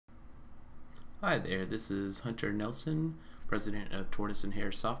Hi there, this is Hunter Nelson, president of Tortoise and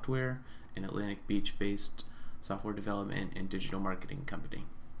Hare Software, an Atlantic Beach-based software development and digital marketing company.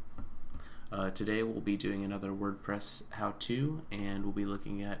 Today we'll be doing another WordPress how-to, and we'll be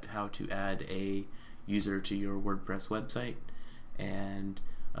looking at how to add a user to your WordPress website. And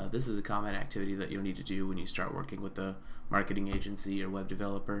this is a common activity that you'll need to do when you start working with a marketing agency or web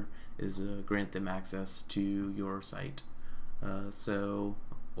developer, is grant them access to your site. So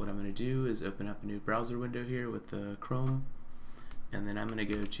what I'm going to do is open up a new browser window here with Chrome, and then I'm going to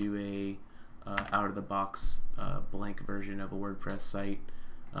go to a out-of-the-box blank version of a WordPress site,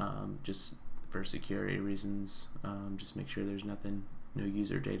 just for security reasons. Just make sure there's no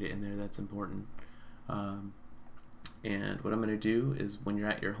user data in there that's important. And what I'm going to do is, when you're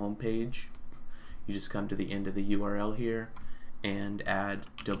at your home page, you just come to the end of the URL here and add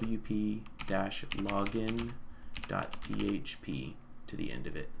wp-login.php to the end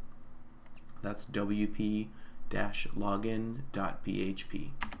of it. That's wp-login.php.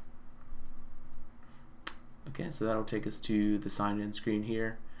 Okay, so that'll take us to the sign-in screen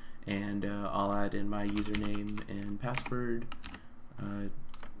here, and I'll add in my username and password and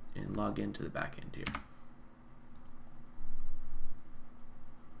log into the back end here.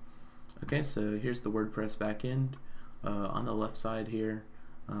 Okay, so here's the WordPress backend. On the left side here,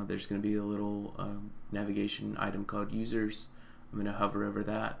 there's going to be a little navigation item called Users. I'm going to hover over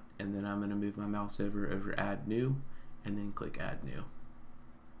that, and then I'm going to move my mouse over Add New, and then click Add New.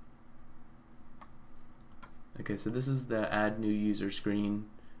 Okay, so this is the Add New User screen.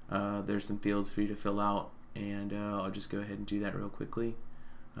 There's some fields for you to fill out, and I'll just go ahead and do that real quickly.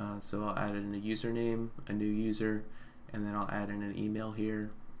 So I'll add in a username, a new user, and then I'll add in an email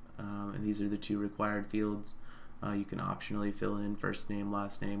here. And these are the two required fields. You can optionally fill in first name,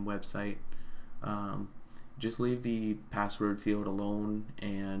 last name, website. Just leave the password field alone,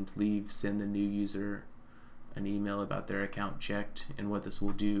 and send the new user an email about their account checked. And what this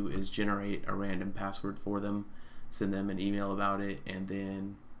will do is generate a random password for them, send them an email about it, and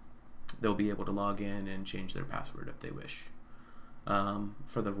then they'll be able to log in and change their password if they wish.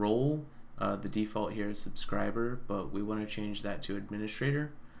 For the role, the default here is subscriber, but we want to change that to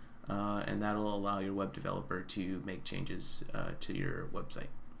administrator. And that'll allow your web developer to make changes to your website.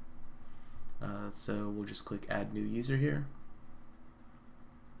 So we'll just click Add New User here,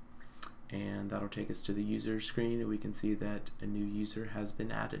 and that'll take us to the user screen, and we can see that a new user has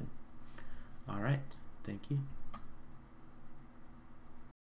been added. Alright, thank you.